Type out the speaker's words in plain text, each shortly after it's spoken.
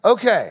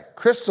Okay,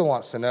 Crystal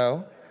wants to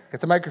know.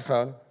 Get the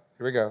microphone.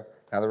 Here we go.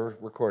 Now they're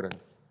recording.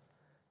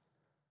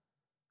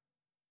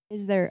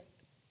 Is there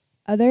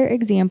other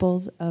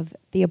examples of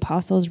the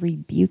apostles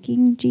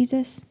rebuking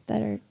Jesus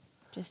that are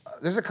just...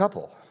 There's a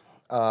couple.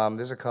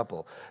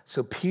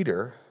 So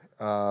Peter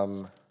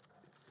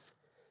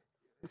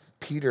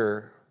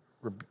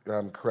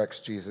corrects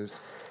Jesus.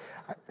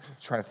 I'm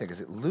trying to think.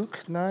 Is it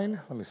Luke 9?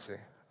 Let me see.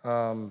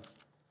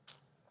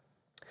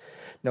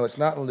 No, it's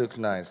not in Luke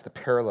 9. It's the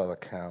parallel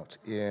account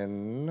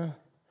in,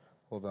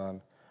 hold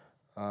on.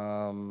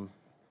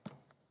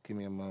 Give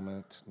me a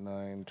moment.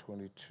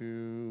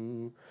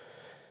 9:22.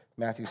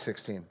 Matthew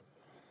 16.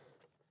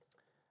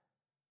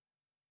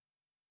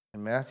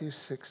 In Matthew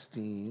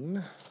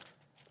 16,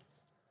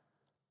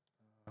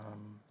 no,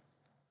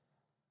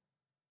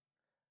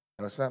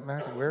 it's not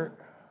Matthew. Where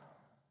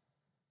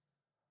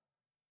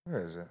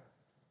is it?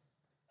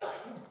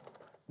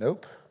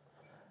 Nope.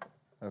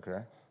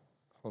 Okay,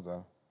 hold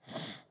on.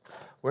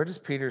 Where does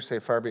Peter say,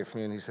 "Far be it from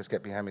you," and he says,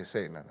 "Get behind me,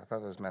 Satan"? I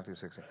thought that was Matthew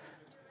 16.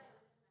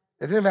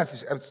 It's in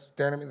Matthew. It's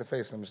staring at me in the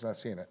face, and I'm just not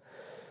seeing it.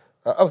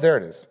 There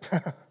it is.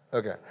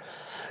 Okay.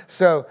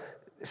 So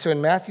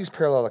in Matthew's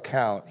parallel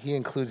account, he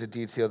includes a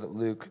detail that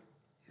Luke,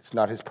 it's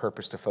not his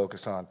purpose to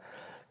focus on.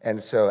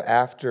 And so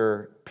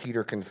after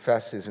Peter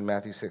confesses in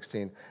Matthew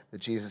 16 that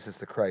Jesus is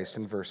the Christ,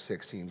 in verse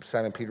 16,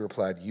 Simon Peter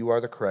replied, "You are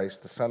the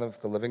Christ, the Son of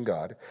the living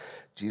God."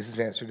 Jesus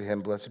answered to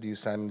him, "Blessed are you,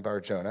 Simon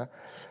Bar-Jonah,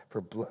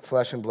 for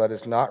flesh and blood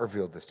has not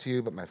revealed this to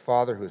you, but my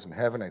Father who is in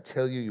heaven. I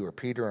tell you, you are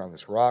Peter, and on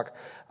this rock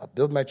I'll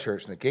build my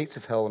church, and the gates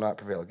of hell will not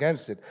prevail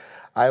against it.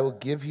 I will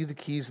give you the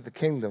keys of the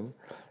kingdom,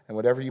 and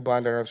whatever you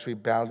bind on earth shall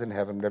be bound in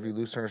heaven, whatever you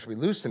loose on earth shall be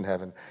loosed in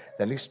heaven."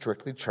 Then he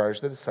strictly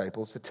charged the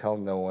disciples to tell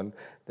no one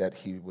that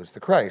he was the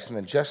Christ. And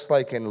then just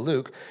like in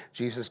Luke,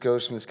 Jesus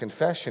goes from this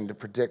confession to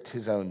predict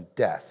his own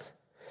death.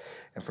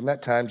 And from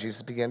that time,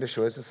 Jesus began to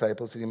show his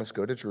disciples that he must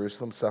go to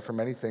Jerusalem, suffer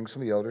many things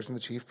from the elders and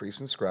the chief priests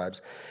and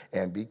scribes,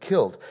 and be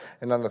killed,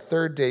 and on the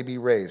third day be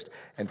raised.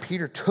 And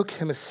Peter took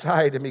him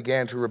aside and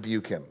began to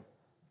rebuke him,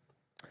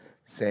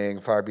 saying,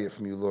 "Far be it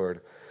from you,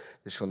 Lord,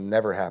 this shall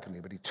never happen to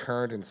you." But he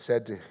turned and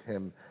said to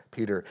him,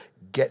 "Peter,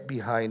 get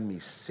behind me,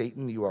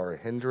 Satan, you are a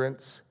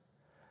hindrance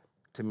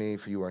to me,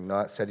 for you are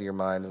not setting your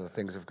mind on the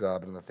things of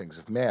God, but on the things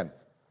of man."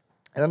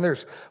 And then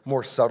there's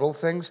more subtle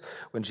things.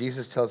 When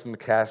Jesus tells them to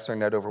cast their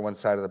net over one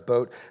side of the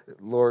boat,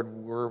 "Lord,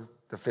 we're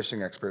the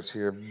fishing experts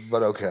here,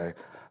 but okay."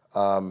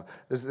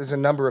 There's a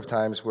number of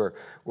times where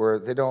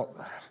they don't,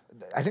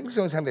 I think it's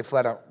the only time they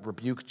flat out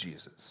rebuke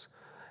Jesus.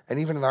 And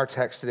even in our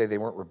text today, they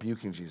weren't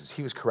rebuking Jesus.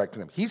 He was correcting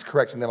them. He's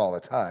correcting them all the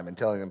time and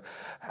telling them,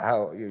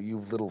 "How you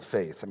little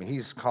faith." I mean,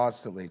 he's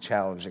constantly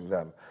challenging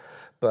them.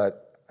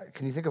 But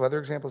can you think of other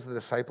examples of the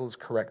disciples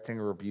correcting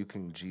or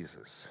rebuking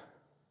Jesus?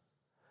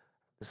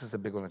 This is the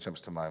big one that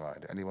jumps to my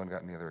mind. Anyone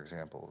got any other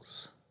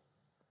examples?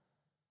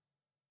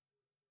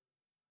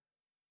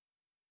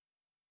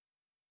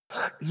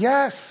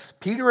 Yes,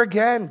 Peter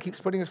again keeps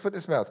putting his foot in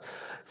his mouth.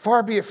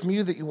 "Far be it from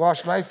you that you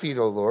wash my feet,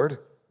 O Lord.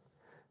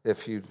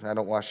 If I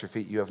don't wash your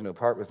feet, you have no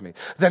part with me."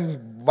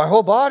 "Then my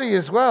whole body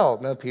as well."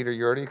 "No, Peter,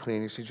 you're already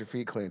clean. You should your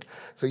feet cleaned."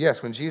 So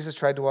yes, when Jesus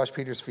tried to wash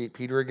Peter's feet,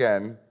 Peter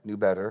again knew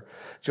better.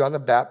 John the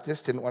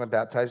Baptist didn't want to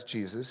baptize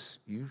Jesus.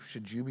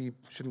 Shouldn't you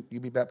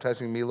be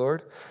baptizing me,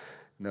 Lord?"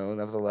 "No,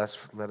 nevertheless,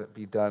 let it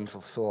be done,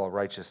 fulfill all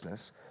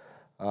righteousness."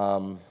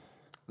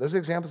 Those are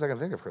examples I can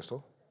think of,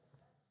 Crystal.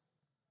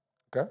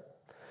 Okay.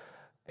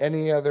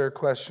 Any other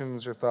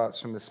questions or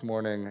thoughts from this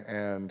morning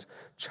and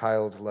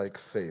childlike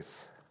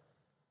faith?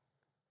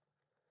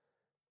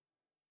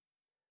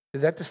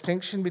 Did that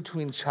distinction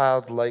between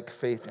childlike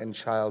faith and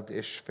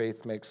childish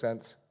faith make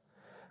sense?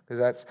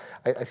 Because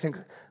I think,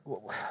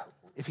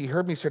 if you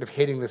heard me sort of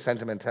hating the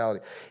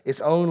sentimentality,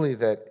 it's only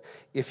that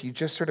if you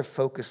just sort of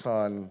focus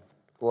on,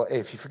 well,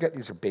 if you forget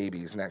these are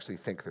babies and actually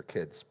think they're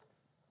kids,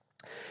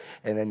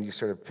 and then you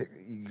sort of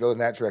you go in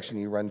that direction,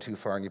 you run too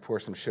far, and you pour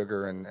some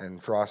sugar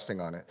and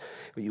frosting on it,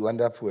 what you end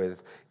up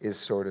with is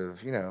sort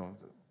of,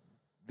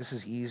 this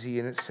is easy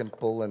and it's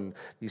simple, and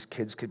these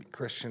kids could be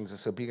Christians, and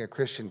so being a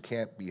Christian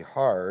can't be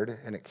hard,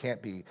 and it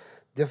can't be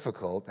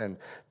difficult, and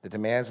the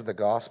demands of the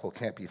gospel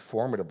can't be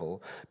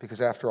formidable,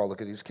 because after all,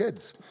 look at these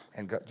kids,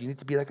 and you need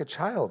to be like a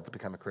child to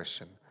become a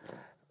Christian.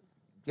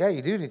 Yeah,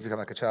 you do need to become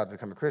like a child to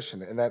become a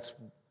Christian, and that's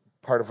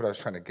part of what I was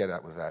trying to get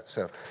at with that.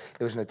 So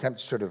it was an attempt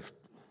to sort of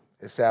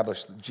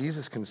establish that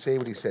Jesus can say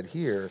what he said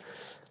here,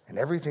 and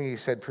everything he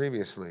said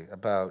previously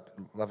about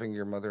loving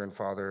your mother and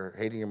father,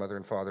 hating your mother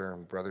and father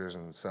and brothers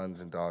and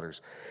sons and daughters,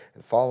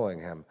 and following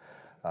him.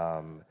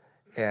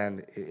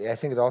 And I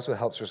think it also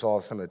helps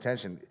resolve some of the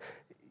tension.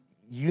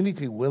 You need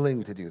to be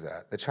willing to do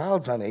that. The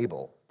child's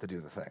unable to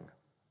do the thing,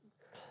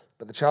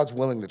 but the child's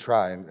willing to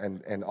try.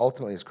 And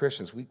ultimately, as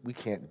Christians, we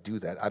can't do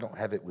that. I don't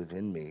have it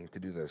within me to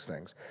do those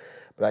things.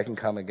 But I can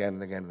come again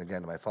and again and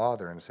again to my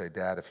father and say,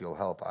 "Dad, if you'll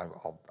help,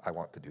 I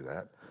want to do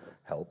that.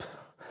 Help."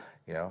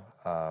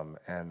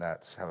 And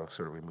that's how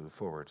sort of we move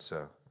forward.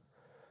 So,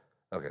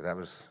 okay, that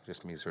was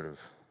just me sort of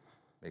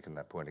making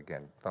that point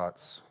again.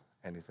 Thoughts,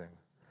 anything?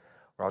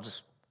 Or I'll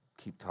just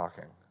keep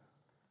talking.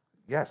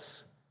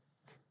 Yes.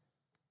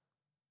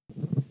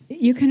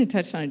 You kind of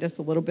touched on it just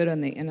a little bit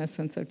on the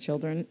innocence of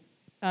children.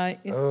 We're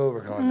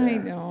going I there.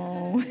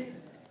 know.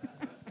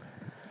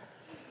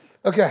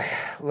 Okay,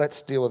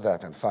 let's deal with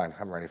that then. Fine,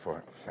 I'm ready for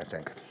it, I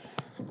think.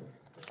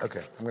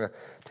 Okay, I'm going to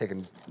take a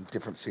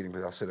different seating,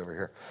 but I'll sit over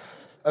here.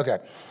 Okay.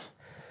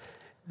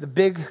 The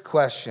big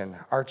question,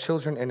 are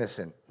children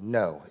innocent?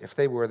 No. If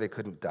they were, they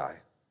couldn't die.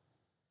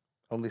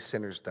 Only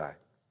sinners die.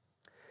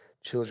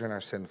 Children are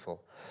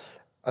sinful.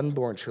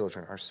 Unborn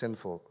children are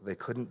sinful. They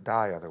couldn't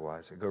die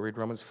otherwise. Go read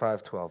Romans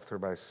 5:12. For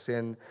by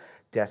sin,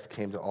 death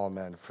came to all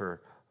men.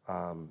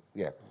 Romans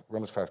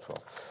 5:12.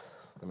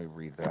 Let me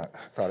read that.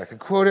 I thought I could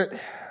quote it.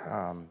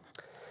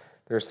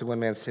 There's the one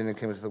man sin and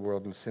came into the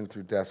world, and sin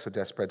through death, so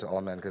death spread to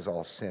all men because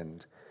all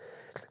sinned.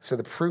 So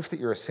the proof that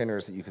you're a sinner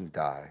is that you can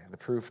die. The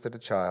proof that a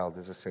child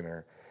is a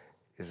sinner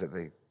is that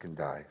they can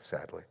die,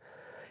 sadly.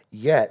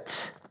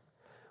 Yet,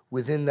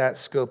 within that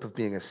scope of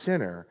being a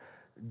sinner,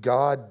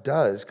 God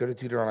does, go to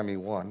Deuteronomy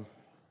 1,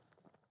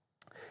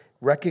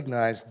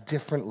 recognize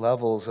different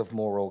levels of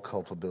moral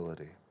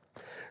culpability.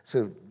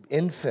 So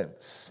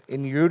infants,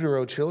 in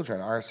utero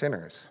children, are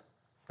sinners.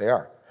 They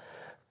are.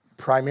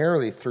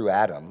 Primarily through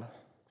Adam,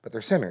 but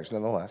they're sinners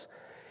nonetheless.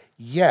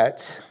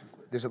 Yet,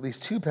 there's at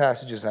least two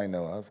passages I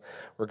know of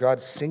where God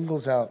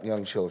singles out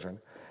young children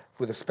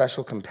with a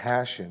special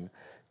compassion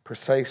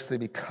precisely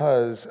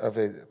because of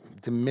a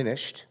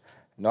diminished,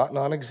 not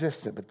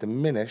non-existent, but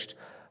diminished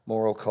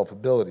moral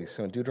culpability.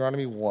 So in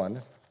Deuteronomy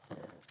 1,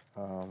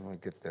 let me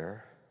get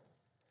there.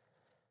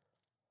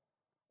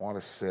 I want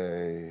to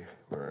say,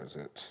 where is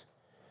it?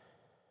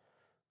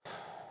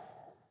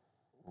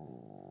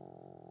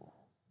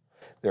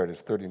 There it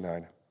is,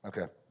 39.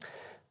 Okay.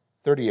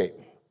 38.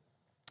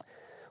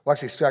 Well,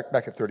 actually, start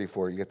back at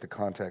 34. You get the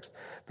context.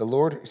 The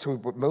Lord, so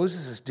what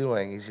Moses is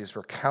doing is he's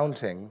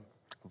recounting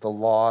the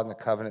law and the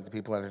covenant the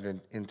people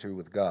entered into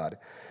with God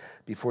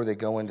before they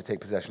go in to take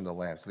possession of the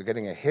land. So they're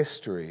getting a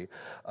history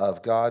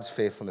of God's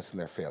faithfulness and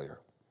their failure.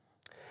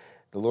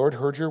 The Lord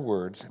heard your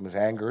words and was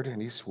angered,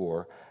 and he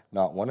swore,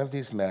 not one of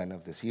these men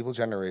of this evil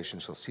generation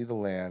shall see the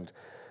land,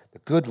 the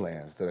good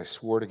land that I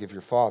swore to give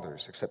your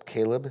fathers, except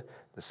Caleb,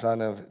 the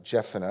son of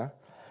Jephunneh.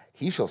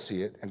 He shall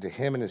see it, and to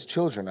him and his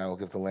children I will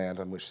give the land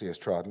on which he has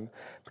trodden,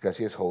 because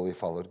he has wholly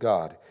followed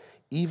God.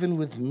 Even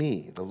with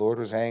me the Lord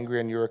was angry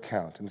on your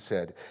account, and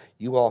said,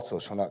 you also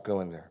shall not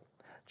go in there.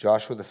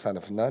 Joshua the son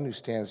of Nun, who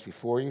stands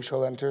before you,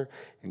 shall enter.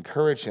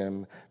 Encourage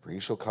him, for he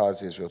shall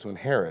cause Israel to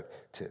inherit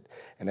it.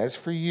 And as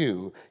for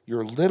you,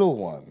 your little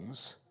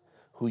ones,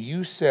 who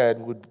you said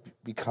would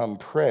become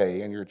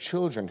prey, and your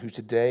children, who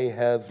today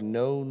have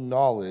no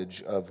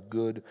knowledge of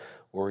good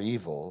or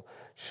evil,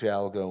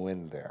 shall go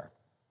in there.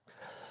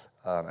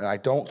 And I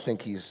don't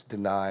think he's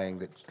denying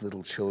that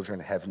little children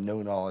have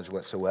no knowledge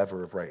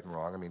whatsoever of right and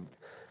wrong. I mean,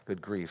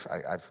 good grief,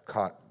 I've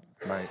caught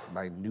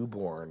my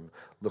newborn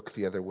look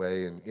the other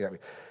way, and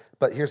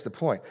but here's the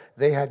point: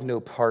 they had no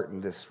part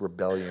in this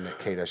rebellion at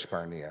Kadesh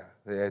Barnea.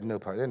 They had no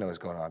part. They didn't know what was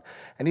going on,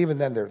 and even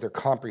then, their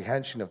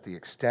comprehension of the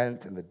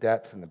extent and the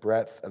depth and the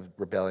breadth of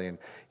rebellion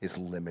is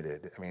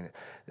limited. I mean,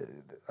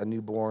 a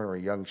newborn or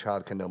a young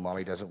child can know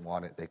mommy doesn't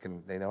want it.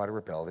 They know how to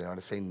rebel. They know how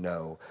to say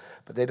no,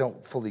 but they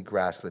don't fully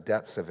grasp the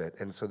depths of it.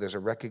 And so there's a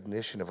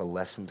recognition of a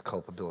lessened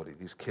culpability.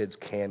 These kids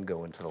can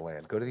go into the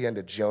land. Go to the end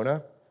of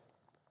Jonah.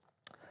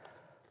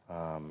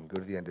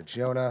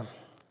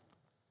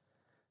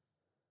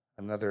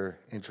 Another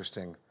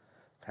interesting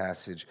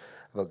passage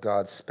about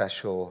God's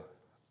special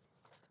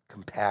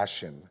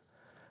compassion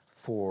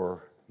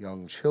for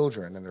young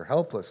children and their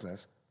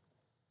helplessness.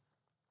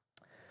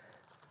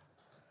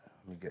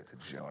 Let me get to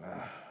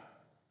Jonah.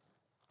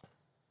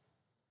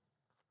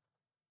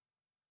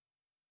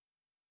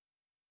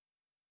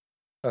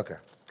 Okay.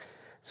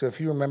 So if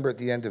you remember at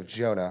the end of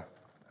Jonah,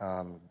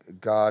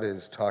 God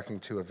is talking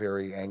to a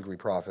very angry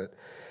prophet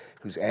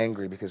who's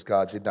angry because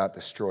God did not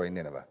destroy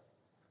Nineveh.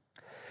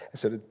 And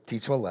so to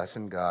teach him a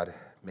lesson, God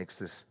makes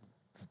this,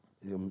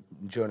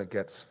 Jonah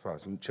gets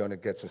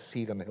a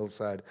seat on the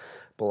hillside,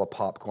 bowl of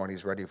popcorn.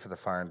 He's ready for the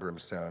fire and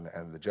brimstone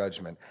and the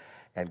judgment.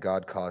 And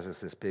God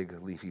causes this big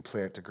leafy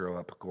plant to grow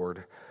up,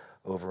 gourd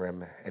over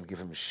him, and give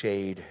him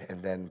shade.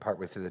 And then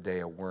partway through the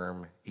day, a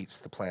worm eats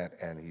the plant,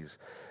 and he's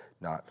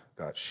not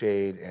got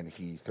shade, and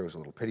he throws a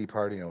little pity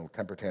party, a little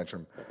temper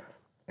tantrum.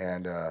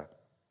 And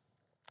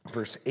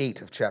verse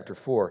 8 of chapter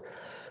 4,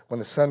 when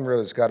the sun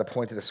rose, God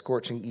appointed a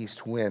scorching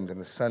east wind, and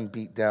the sun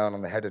beat down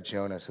on the head of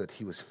Jonah so that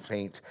he was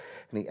faint,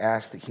 and he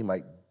asked that he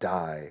might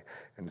die,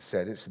 and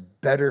said, it's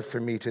better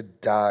for me to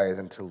die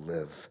than to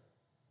live.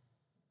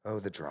 Oh,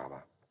 the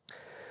drama.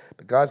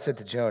 But God said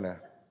to Jonah,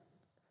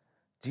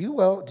 do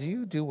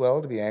you do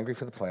well to be angry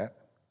for the plant?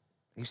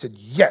 He said,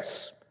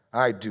 yes,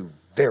 I do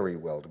very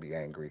well to be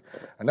angry.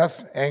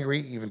 Enough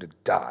angry even to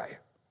die.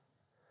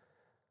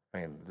 I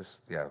mean,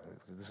 this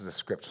is a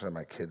script some of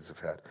my kids have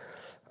had.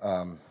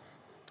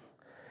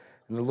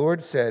 And the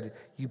Lord said,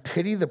 you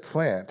pity the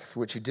plant for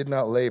which you did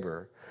not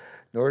labor,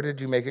 nor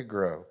did you make it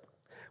grow,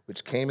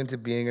 which came into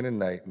being in a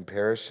night and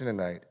perished in a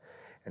night.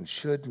 And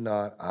should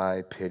not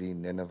I pity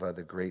Nineveh,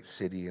 the great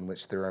city in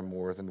which there are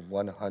more than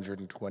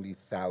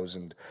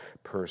 120,000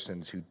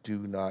 persons who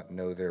do not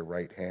know their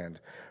right hand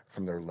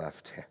from their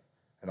left,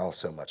 and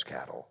also much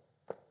cattle?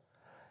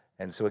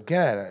 And so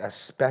again, a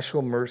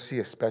special mercy,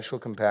 a special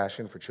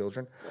compassion for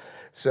children.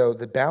 So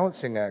the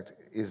balancing act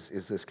is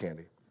this,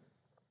 Candy.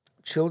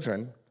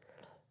 Children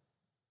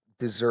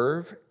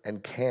deserve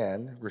and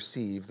can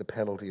receive the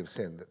penalty of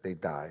sin, that they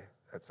die.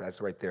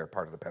 That's right there,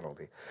 part of the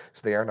penalty.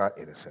 So they are not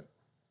innocent.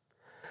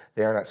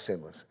 They are not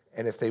sinless.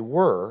 And if they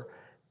were,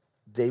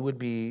 they would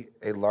be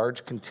a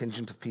large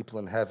contingent of people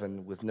in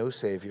heaven with no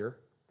Savior,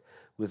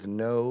 with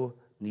no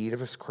need of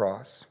his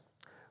cross,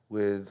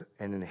 with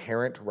an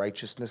inherent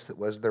righteousness that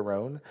was their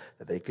own,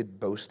 that they could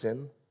boast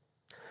in.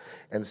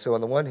 And so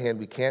on the one hand,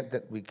 we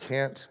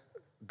can't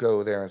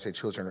go there and say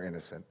children are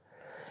innocent,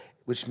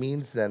 which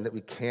means then that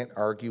we can't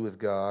argue with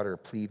God or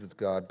plead with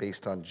God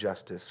based on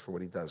justice for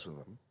what he does with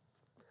them.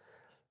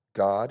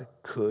 God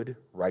could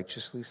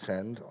righteously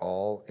send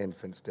all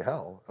infants to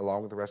hell,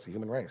 along with the rest of the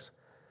human race.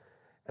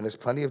 And there's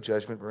plenty of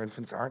judgment where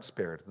infants aren't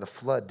spared. The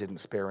flood didn't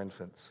spare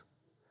infants.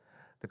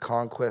 The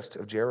conquest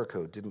of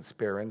Jericho didn't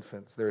spare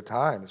infants. There are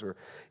times where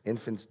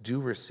infants do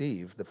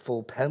receive the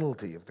full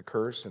penalty of the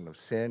curse and of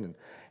sin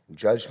and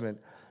judgment.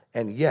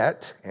 And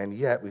yet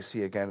we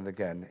see again and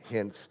again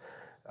hints,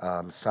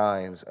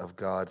 signs of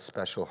God's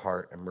special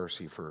heart and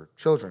mercy for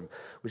children,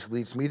 which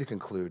leads me to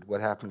conclude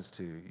what happens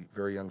to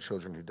very young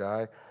children who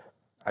die.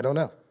 I don't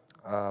know.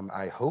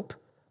 I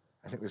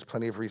think there's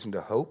plenty of reason to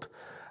hope,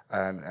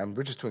 and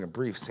we're just doing a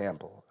brief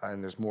sample,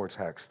 and there's more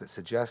text that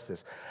suggests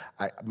this.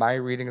 My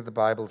reading of the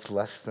Bible is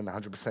less than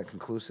 100%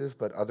 conclusive,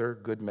 but other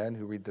good men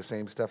who read the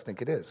same stuff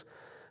think it is.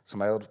 So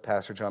my old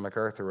pastor, John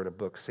MacArthur, wrote a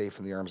book, Safe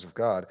in the Arms of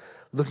God,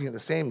 looking at the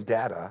same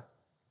data.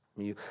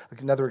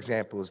 Another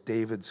example is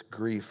David's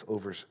grief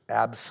over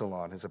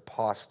Absalom, his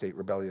apostate,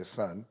 rebellious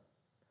son.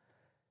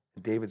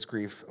 David's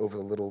grief over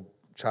the little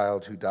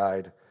child who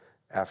died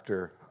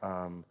after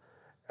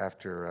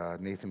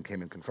Nathan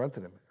came and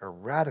confronted him are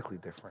radically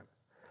different.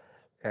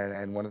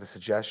 And one of the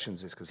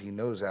suggestions is because he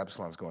knows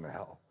Absalom's going to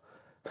hell.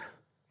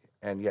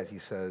 And yet he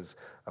says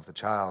of the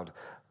child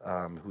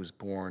who's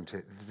born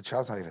to, the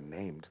child's not even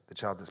named, the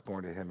child that's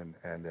born to him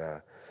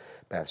and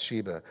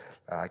Bathsheba,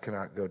 I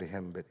cannot go to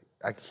him, but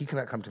he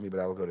cannot come to me, but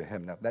I will go to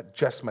him. Now, that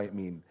just might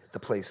mean the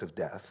place of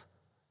death,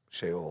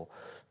 Sheol,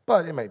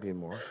 but it might be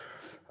more.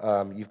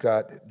 You've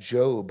got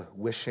Job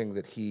wishing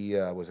that he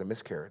was a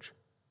miscarriage.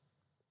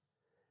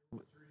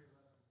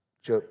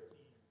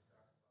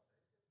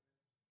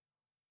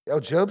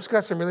 Job's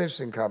got some really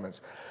interesting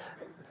comments.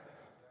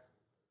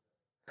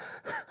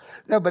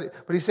 No, but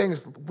he's saying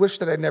is, wish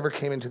that I never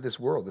came into this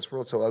world. This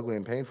world's so ugly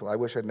and painful. I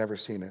wish I'd never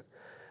seen it.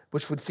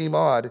 Which would seem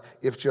odd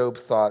if Job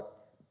thought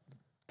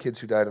kids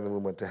who died in the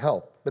womb went to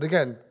hell. But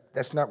again,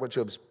 that's not what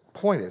Job's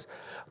point is.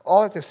 All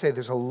I have to say,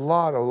 there's a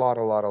lot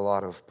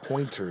of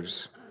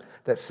pointers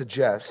that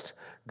suggest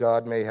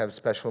God may have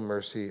special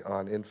mercy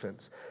on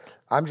infants.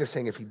 I'm just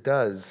saying if he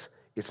does,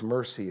 it's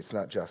mercy, it's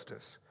not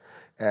justice.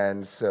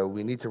 And so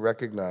we need to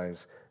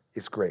recognize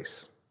it's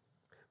grace,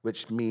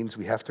 which means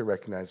we have to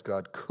recognize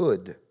God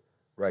could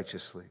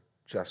righteously,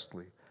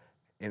 justly,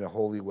 in a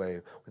holy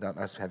way, without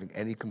us having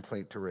any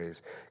complaint to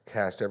raise,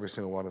 cast every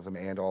single one of them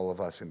and all of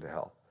us into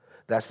hell.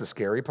 That's the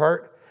scary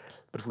part.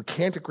 But if we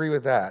can't agree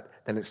with that,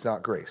 then it's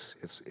not grace,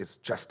 it's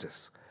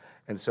justice.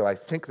 And so I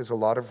think there's a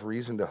lot of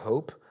reason to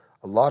hope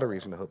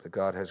that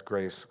God has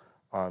grace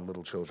on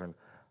little children.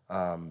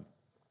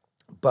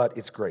 But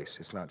it's grace,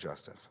 it's not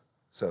justice.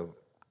 So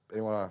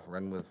anyone want to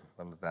run with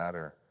that,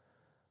 or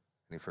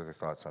any further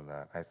thoughts on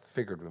that? I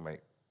figured we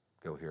might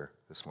go here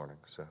this morning,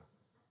 so.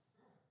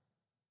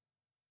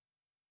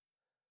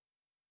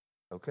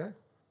 Okay.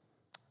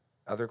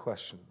 Other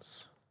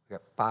questions? We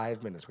got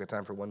 5 minutes. We got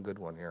time for one good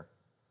one here.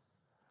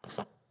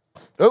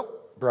 Oh,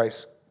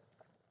 Bryce.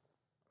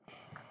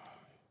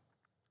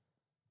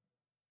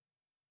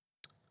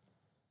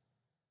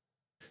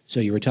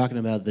 So you were talking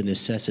about the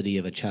necessity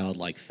of a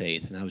childlike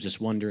faith, and I was just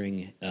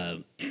wondering,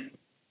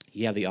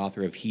 you have the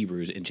author of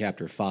Hebrews in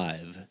chapter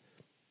 5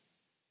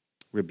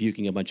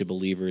 rebuking a bunch of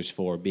believers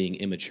for being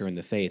immature in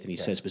the faith, and he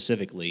says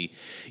specifically,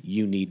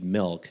 you need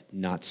milk,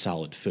 not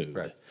solid food.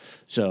 Right.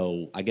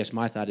 So I guess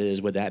my thought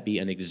is, would that be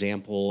an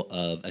example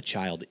of a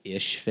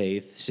childish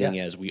faith, seeing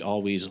as we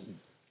always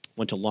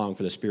went to long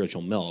for the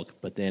spiritual milk,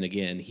 but then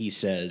again, he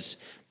says,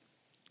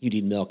 you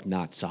need milk,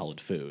 not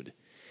solid food.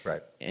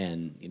 Right.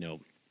 And,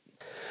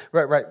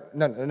 Right.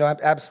 No, I'm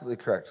absolutely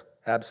correct.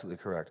 Absolutely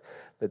correct.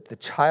 The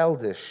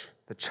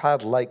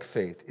childlike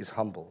faith is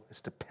humble.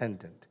 It's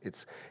dependent.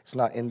 It's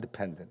not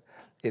independent.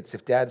 It's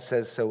if dad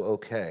says so,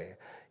 okay.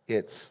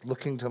 It's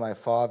looking to my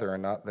father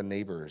and not the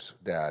neighbor's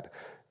dad,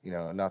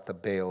 not the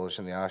Baals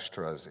and the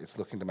Ashtras. It's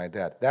looking to my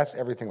dad. That's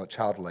everything with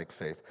childlike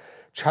faith.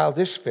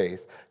 Childish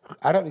faith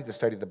I don't need to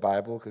study the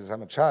Bible because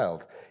I'm a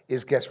child,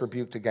 gets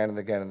rebuked again and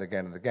again and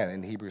again and again.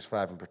 In Hebrews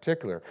 5 in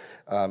particular,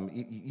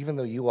 even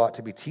though you ought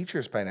to be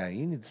teachers by now,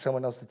 you need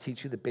someone else to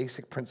teach you the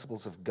basic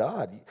principles of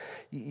God.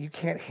 You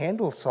can't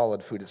handle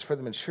solid food. It's for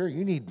the mature.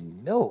 You need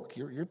milk.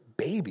 You're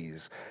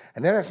babies.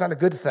 And then that's not a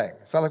good thing.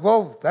 It's not like,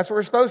 well, that's what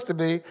we're supposed to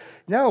be.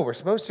 No, we're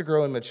supposed to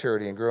grow in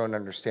maturity and grow in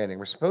understanding.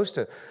 We're supposed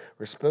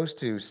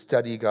to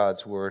study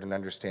God's word and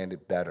understand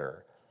it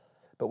better.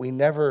 But we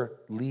never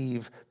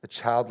leave the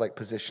childlike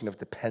position of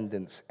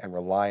dependence and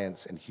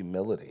reliance and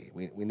humility.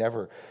 We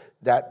never,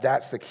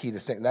 that's the key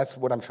distinction. That's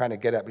what I'm trying to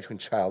get at between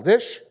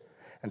childish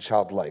and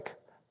childlike.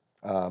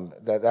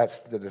 That's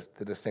the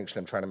distinction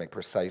I'm trying to make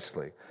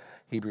precisely.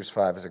 Hebrews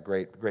 5 is a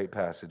great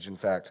passage. In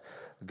fact,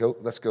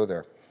 let's go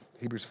there.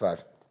 Hebrews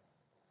 5.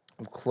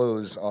 We'll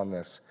close on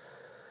this.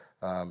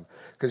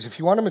 Because if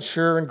you want to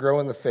mature and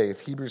grow in the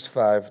faith, Hebrews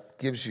 5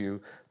 gives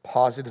you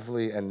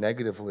positively and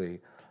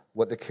negatively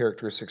what the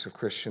characteristics of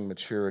Christian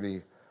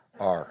maturity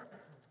are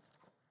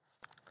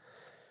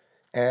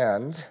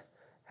and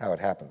how it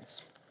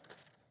happens.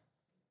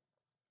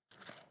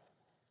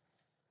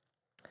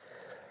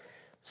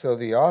 So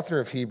the author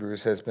of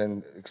Hebrews has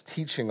been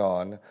teaching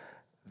on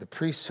the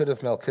priesthood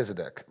of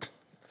Melchizedek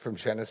from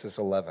Genesis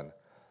 11. Or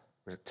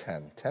is it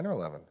 10? 10 or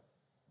 11?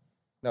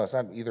 No, it's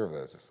not either of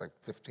those. It's like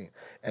 15.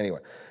 Anyway,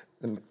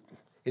 it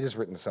is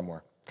written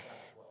somewhere.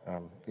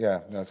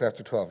 It's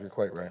after 12. You're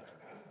quite right.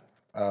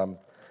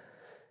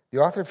 The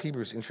author of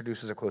Hebrews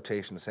introduces a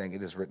quotation saying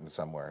it is written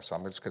somewhere, so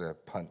I'm just going to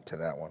punt to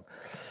that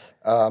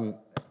one.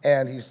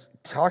 And he's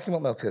talking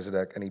about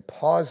Melchizedek, and he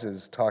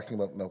pauses talking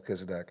about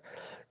Melchizedek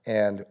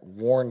and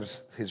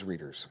warns his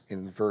readers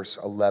in verse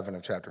 11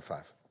 of chapter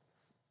 5.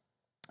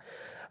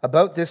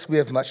 About this we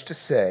have much to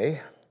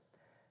say,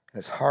 and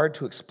it's hard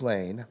to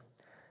explain,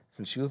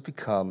 since you have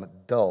become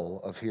dull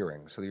of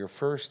hearing. So your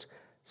first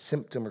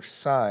symptom or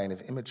sign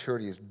of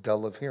immaturity is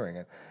dull of hearing.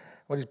 And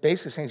what he's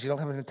basically saying is you don't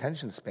have an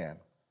attention span.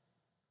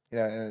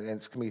 And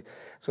it's going to be,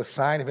 so a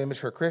sign of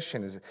immature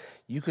Christian is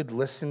you could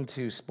listen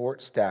to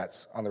sports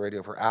stats on the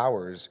radio for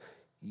hours,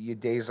 you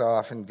daze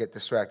off and get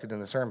distracted in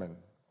the sermon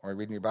or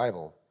reading your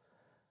Bible.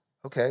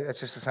 Okay, that's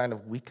just a sign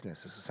of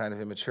weakness. It's a sign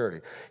of immaturity.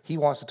 He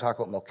wants to talk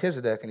about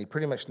Melchizedek, and he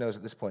pretty much knows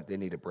at this point they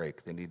need a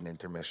break. They need an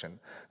intermission.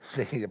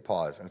 They need a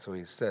pause. And so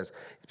he says,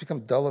 it's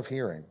become dull of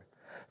hearing.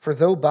 For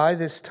though by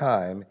this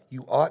time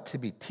you ought to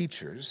be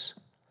teachers.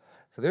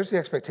 So there's the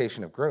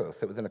expectation of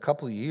growth, that within a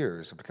couple of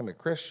years of becoming a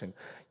Christian,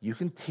 you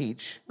can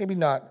teach, maybe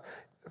not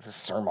at the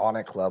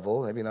sermonic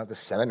level, maybe not the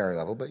seminary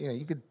level, but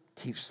you could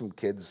teach some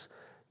kids,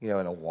 in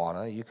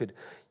Awana. You could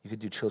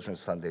do children's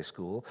Sunday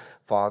school.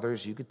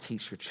 Fathers, you could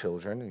teach your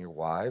children and your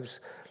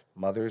wives.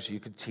 Mothers, you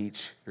could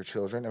teach your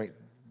children. I mean,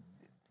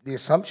 the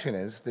assumption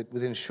is that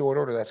within short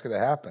order that's going to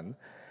happen.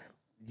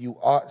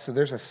 So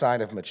there's a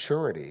sign of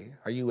maturity.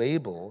 Are you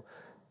able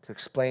to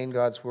explain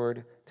God's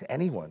word to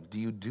anyone? Do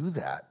you do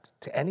that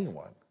to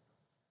anyone?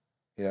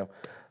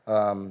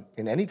 In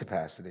any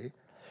capacity.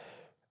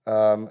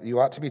 You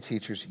ought to be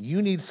teachers.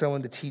 You need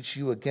someone to teach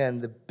you,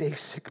 again, the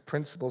basic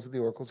principles of the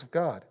oracles of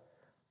God.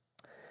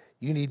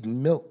 You need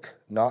milk,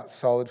 not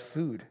solid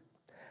food.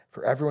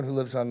 For everyone who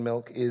lives on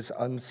milk is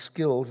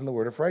unskilled in the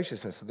word of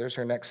righteousness. So there's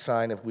our next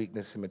sign of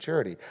weakness and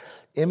maturity.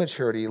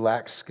 Immaturity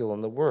lacks skill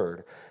in the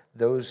word.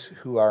 Those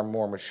who are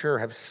more mature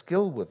have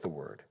skill with the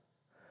word.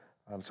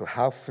 So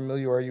how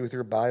familiar are you with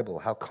your Bible?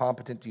 How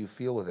competent do you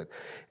feel with it?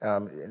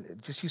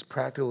 Just use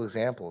practical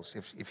examples.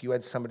 If you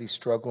had somebody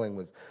struggling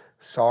with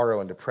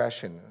sorrow and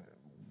depression,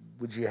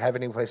 would you have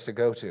any place to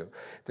go to?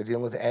 They're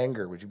dealing with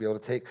anger. Would you be able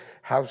to take?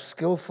 How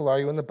skillful are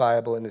you in the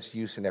Bible and its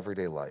use in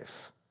everyday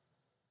life?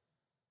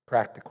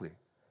 Practically.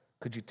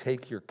 Could you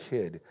take your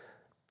kid,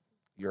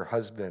 your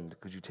husband?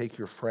 Could you take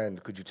your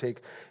friend? Could you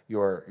take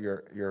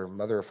your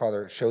mother or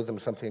father, show them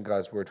something in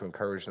God's word to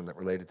encourage them that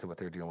related to what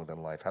they're dealing with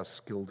in life? How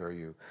skilled are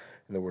you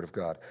in the word of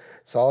God?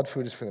 Solid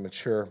food is for the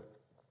mature.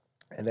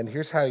 And then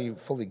here's how you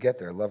fully get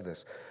there. I love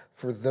this.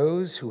 For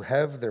those who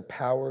have their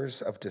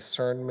powers of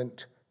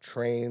discernment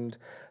trained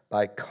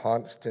by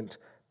constant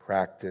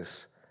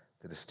practice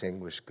to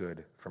distinguish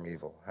good from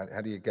evil.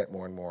 How do you get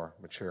more and more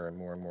mature and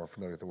more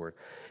familiar with the word?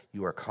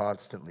 You are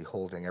constantly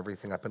holding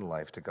everything up in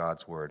life to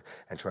God's word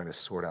and trying to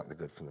sort out the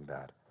good from the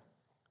bad.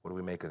 What do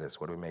we make of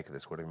this? What do we make of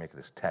this? What do we make of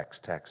this?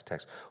 Text.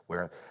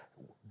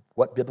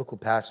 What biblical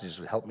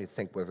passages would help me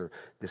think whether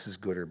this is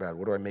good or bad?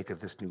 What do I make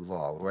of this new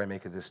law? What do I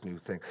make of this new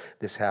thing?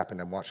 This happened,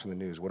 I'm watching the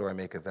news. What do I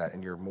make of that?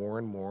 And you're more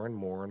and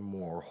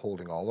more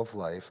holding all of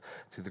life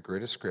to the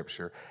grid of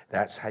Scripture.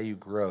 That's how you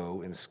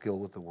grow in skill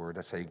with the Word.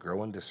 That's how you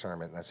grow in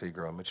discernment. And that's how you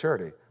grow in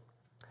maturity.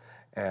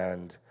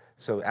 And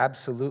so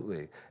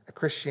absolutely, a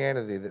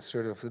Christianity that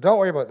sort of, don't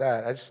worry about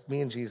that, I just, me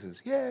and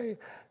Jesus, yay,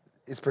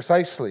 is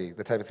precisely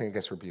the type of thing that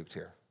gets rebuked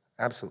here.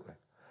 Absolutely.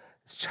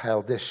 It's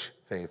childish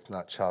faith,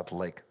 not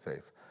childlike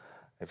faith.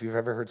 If you've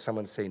ever heard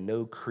someone say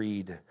no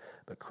creed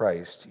but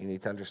Christ, you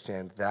need to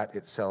understand that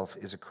itself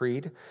is a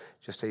creed,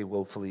 just a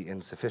woefully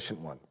insufficient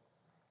one.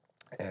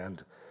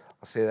 And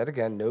I'll say that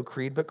again, no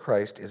creed but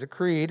Christ is a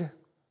creed.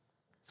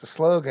 It's a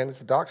slogan, it's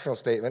a doctrinal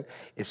statement.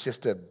 It's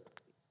just a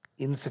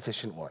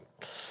insufficient one.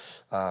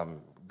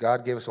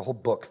 God gave us a whole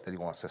book that he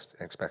wants us,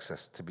 expects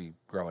us to be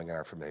growing in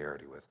our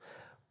familiarity with.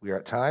 We are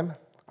at time.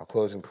 I'll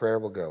close in prayer.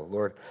 We'll go.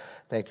 Lord,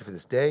 thank you for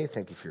this day.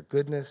 Thank you for your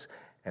goodness.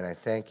 And I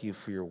thank you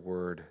for your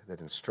word that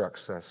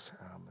instructs us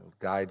and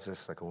guides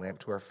us like a lamp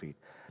to our feet.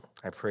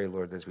 I pray,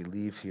 Lord, that as we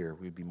leave here,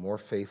 we'd be more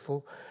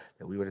faithful,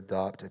 that we would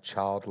adopt a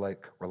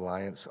childlike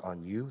reliance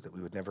on you, that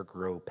we would never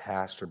grow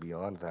past or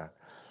beyond that,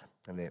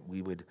 and that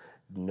we would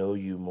know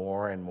you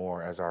more and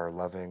more as our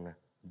loving,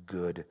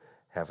 good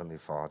Heavenly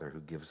Father who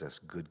gives us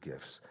good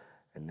gifts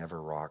and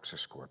never rocks or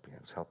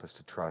scorpions. Help us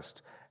to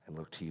trust and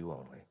look to you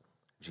only.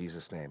 In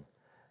Jesus' name,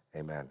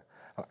 amen.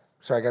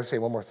 Sorry, I got to say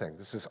one more thing.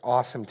 This is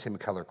awesome Tim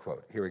Keller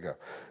quote. Here we go.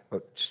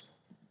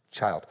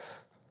 Child.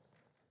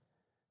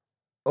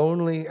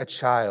 Only a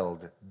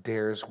child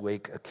dares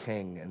wake a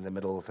king in the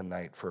middle of the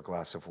night for a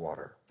glass of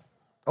water.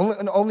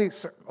 Only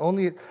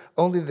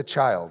the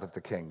child of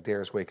the king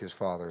dares wake his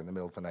father in the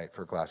middle of the night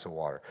for a glass of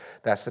water.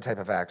 That's the type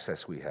of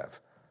access we have.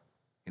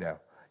 You know,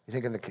 you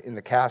think in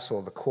the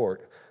castle, the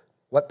court,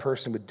 what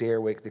person would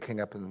dare wake the king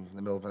up in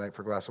the middle of the night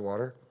for a glass of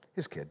water?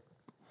 His kid.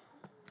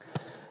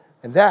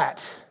 And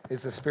that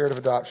is the spirit of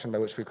adoption by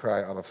which we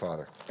cry, Abba,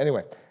 Father.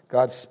 Anyway,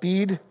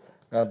 Godspeed,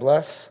 God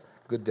bless,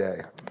 good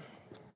day.